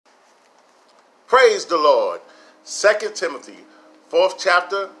Praise the Lord. 2 Timothy, 4th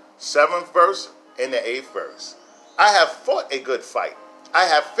chapter, 7th verse, and the 8th verse. I have fought a good fight. I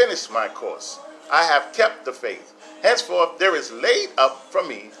have finished my course. I have kept the faith. Henceforth there is laid up for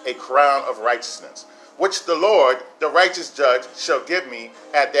me a crown of righteousness, which the Lord, the righteous judge, shall give me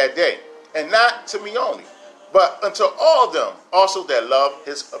at that day, and not to me only, but unto all them also that love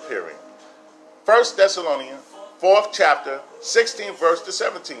his appearing. 1 Thessalonians, 4th chapter, 16th verse to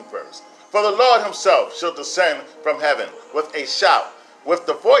 17th verse. For the Lord himself shall descend from heaven with a shout, with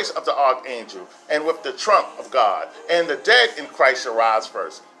the voice of the archangel, and with the trump of God, and the dead in Christ shall rise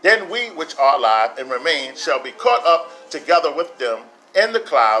first. Then we which are alive and remain shall be caught up together with them in the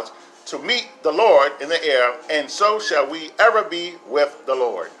clouds to meet the Lord in the air, and so shall we ever be with the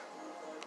Lord.